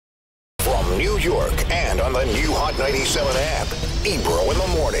from New York and on the new Hot 97 app. Ebro in the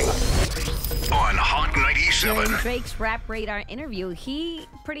morning on Hot 97. During Drake's Rap Radar interview, he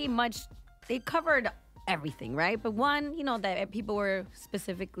pretty much, they covered everything, right? But one, that people were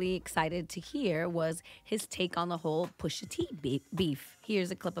specifically excited to hear was his take on the whole Pusha T beef.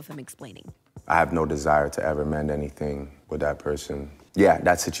 Here's a clip of him explaining. I have no desire to ever mend anything with that person. Yeah,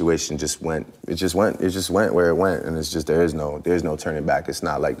 that situation just went where it went, and it's just there's no turning back. It's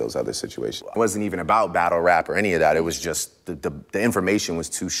not like those other situations. It wasn't even about battle rap or any of that. It was just the information was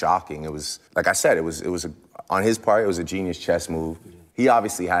too shocking. It was, like I said, it was on his part, it was a genius chess move. He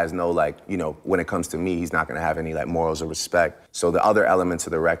obviously has no, when it comes to me, he's not gonna have any morals or respect. So the other elements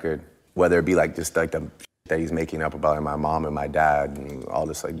of the record, whether it be just the that he's making up about my mom and my dad and all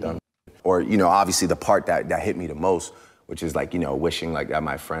this dumb, or obviously the part that hit me the most, which is wishing that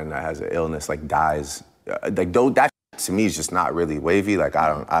my friend that has an illness dies. That to me is just not really wavy.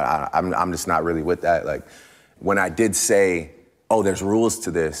 I'm just not really with that. When I did say, oh, there's rules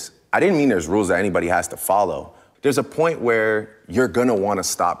to this, I didn't mean there's rules that anybody has to follow. There's a point where you're gonna wanna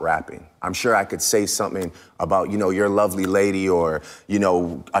stop rapping. I'm sure I could say something about, your lovely lady or,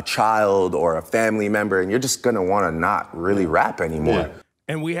 a child or a family member, and you're just gonna wanna not really rap anymore. Yeah.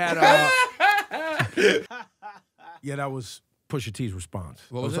 And we had, yeah, that was Pusha T's response.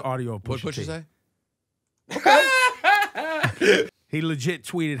 What was the it? audio of Pusha What T. say? He legit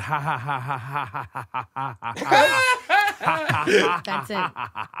tweeted, ha ha ha ha ha ha ha ha ha. That's it.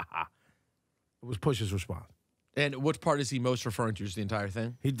 It was Pusha's response. And which part is he most referring to? Just the entire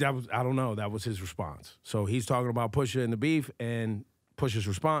thing? I don't know. That was his response. So he's talking about Pusha and the beef, and Pusha's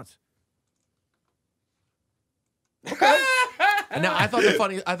response. And now I thought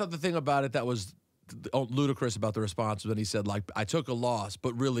the thing about it that was ludicrous about the response was when he said, I took a loss,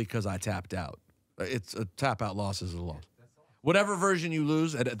 but really because I tapped out. It's a tap out loss is a loss. Whatever version you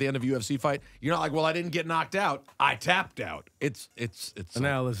lose at the end of a UFC fight, you're not well, I didn't get knocked out. I tapped out. It's an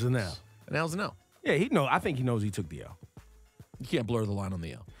L is an L. An L's an L. Yeah, I think he knows he took the L. You can't blur the line on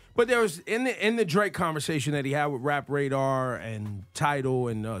the L. But there was in the Drake conversation that he had with Rap Radar and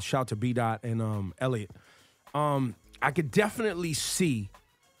TIDAL and shout to B Dot and Elliot. I could definitely see,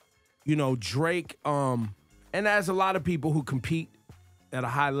 Drake, and as a lot of people who compete at a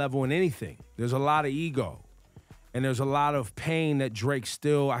high level in anything, there's a lot of ego. And there's a lot of pain that Drake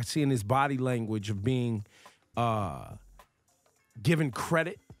still, I see in his body language of being given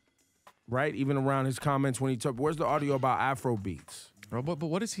credit, right? Even around his comments when he took, where's the audio about Afrobeats? But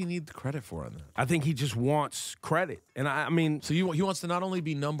what does he need the credit for on that? I think he just wants credit. And I mean. So he wants to not only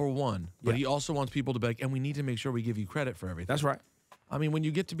be #1, but he also wants people to be and we need to make sure we give you credit for everything. That's right. I mean, when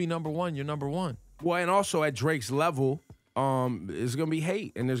you get to be #1, you're #1. Well, and also at Drake's level, there's going to be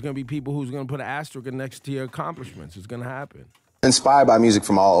hate. And there's going to be people who's going to put an asterisk next to your accomplishments. It's going to happen. Inspired by music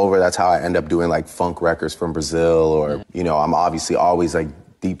from all over, that's how I end up doing funk records from Brazil or, I'm obviously always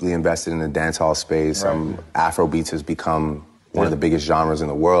deeply invested in the dancehall space. Right. Afrobeats has become one of the biggest genres in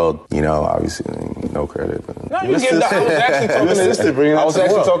the world. Obviously, no credit. But no, you give that. I was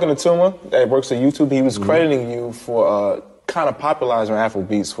actually talking to Tuma that works at YouTube. He was crediting you for kind of popularizing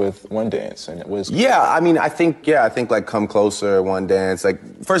Afrobeats with One Dance, and it was. Yeah, I think Come Closer, One Dance.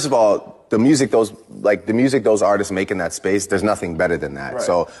 First of all, the music those artists make in that space, there's nothing better than that. Right.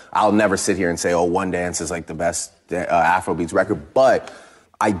 So I'll never sit here and say, oh, One Dance is the best Afrobeats record, but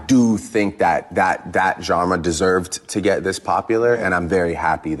I do think that genre deserved to get this popular, and I'm very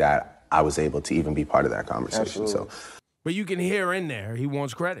happy that I was able to even be part of that conversation. Absolutely. So, but you can hear in there, he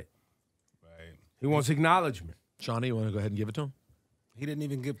wants credit. Right. He wants acknowledgement. Shawnee, you want to go ahead and give it to him? He didn't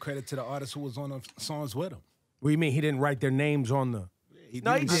even give credit to the artists who was on the songs with him. What do you mean he didn't write their names on the... He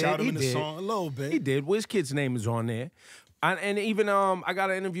did shout them in the song a little bit. He did. WizKid's name is on there. And even I got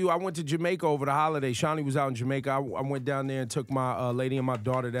an interview. I went to Jamaica over the holiday. Shawnee was out in Jamaica. I went down there and took my lady and my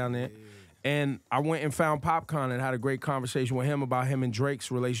daughter down there. And I went and found Popcorn and had a great conversation with him about him and Drake's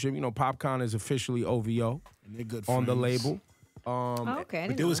relationship. Popcorn is officially OVO And they're good on the friends. label. Okay.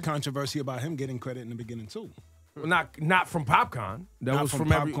 But there was controversy about him getting credit in the beginning too. Not from Popcorn. That Not was from from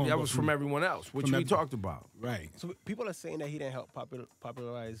Popcorn, that but was from- from everyone else, which from we every- talked about. Right. So people are saying that he didn't help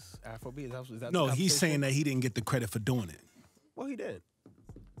popularize Afrobeat. Is that No, the he's conversation? saying that he didn't get the credit for doing it. Well, he did.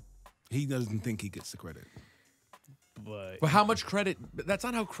 He doesn't think he gets the credit. But how much credit? That's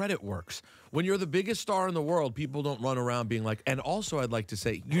not how credit works. When you're the biggest star in the world, people don't run around being and also I'd like to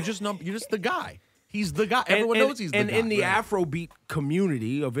say, you're just the guy. He's the guy. Everyone knows he's the guy. And in the Afrobeat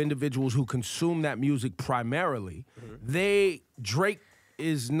community of individuals who consume that music primarily, Drake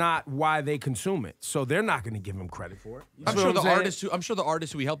is not why they consume it. So they're not going to give him credit for it. You I'm know sure what the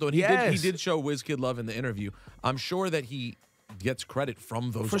artist who he helped though, and he did show WizKid love in the interview. I'm sure that he gets credit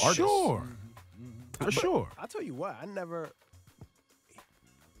from those For artists. sure. For sure. I'll tell you what,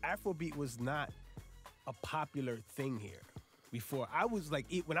 Afrobeat was not a popular thing here before. I was like,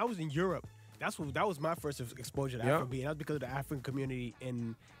 when I was in Europe, that was my first exposure to Afrobeat, and that was because of the African community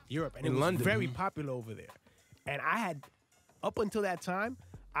in Europe, and it was London. very popular over there. And I had, up until that time,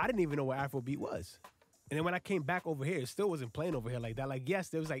 I didn't even know what Afrobeat was. And then when I came back over here, it still wasn't playing over here like that. Like, yes,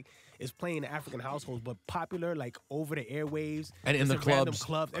 there was like, it's playing in African households, but popular, like, over the airwaves. And in the random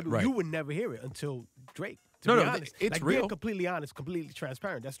clubs. clubs. Right. You would never hear it until Drake. To No, be no, honest. it's like, real. Being completely honest, completely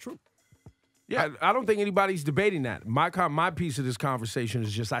transparent. That's true. Yeah, I don't think anybody's debating that. My piece of this conversation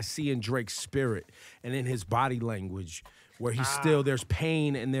is just I see in Drake's spirit and in his body language where he's still, there's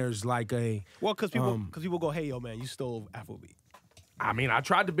pain and there's like a... Well, because people go, hey, yo, man, you stole Afrobeat. I mean, I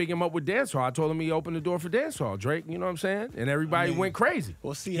tried to big him up with dancehall. I told him he opened the door for dancehall, Drake, you know what I'm saying? And everybody went crazy.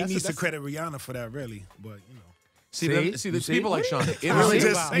 Well, see, He needs to credit Rihanna for that, really. But, you know. See, there's people like Shawnee. It I'm really,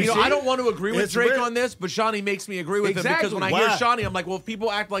 just saying. I don't want to agree with It's Drake real. on this, but Shawnee makes me agree with him because when I Why? hear Shawnee, I'm like, well, if people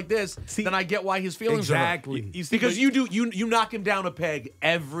act like this, then I get why his feelings are hurt. Exactly. Because you knock him down a peg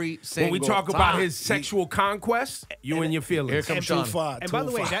every single When we talk time. about his sexual conquest, you and your feelings. Here comes Shawnee. And by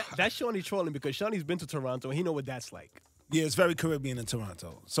the way, that's Shawnee trolling because Shawnee's been to Toronto and he know what that's like. Yeah, it's very Caribbean in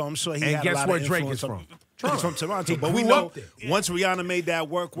Toronto. So I'm sure he And had guess a lot where of Drake influence is from? He's from Toronto. But we grew know up there. once Rihanna made that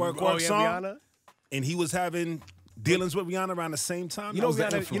work song, Rihanna? and he was having dealings with Rihanna around the same time. You that know was the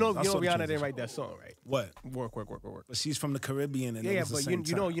Rihanna, influence. I saw the Rihanna didn't transition. write that song, right? What? Work. But she's from the Caribbean, and Yeah, it was the but same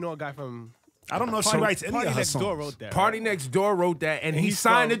time. you know a guy from I don't know if she writes any Party of her Next Door songs. wrote that. Party right? Next Door wrote that, and he he's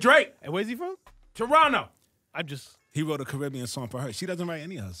signed to from- Drake. And where's he from? Toronto. He wrote a Caribbean song for her. She doesn't write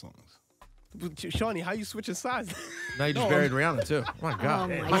any of her songs. Shawnee, how you switching sides? Now you just buried Rihanna too. Oh my God.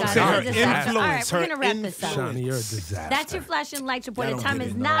 Oh my I'm God, saying that's her a disaster. All right, influence, we're her gonna wrap this up. Shawnee, you're a disaster. That's your flash and lights report. Y'all The don't time get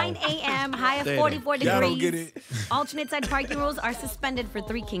is it, no. 9 a.m. High of They 44 Y'all don't degrees. get it. Alternate side parking rules are suspended for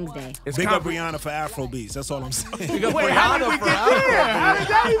 3 Kings Day. It's Big up compli- Rihanna for Afrobeats. That's all I'm saying. Big up Wait, how did Rihanna we for get Afro. there? How did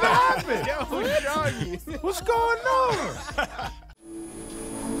that even happen? What's going on?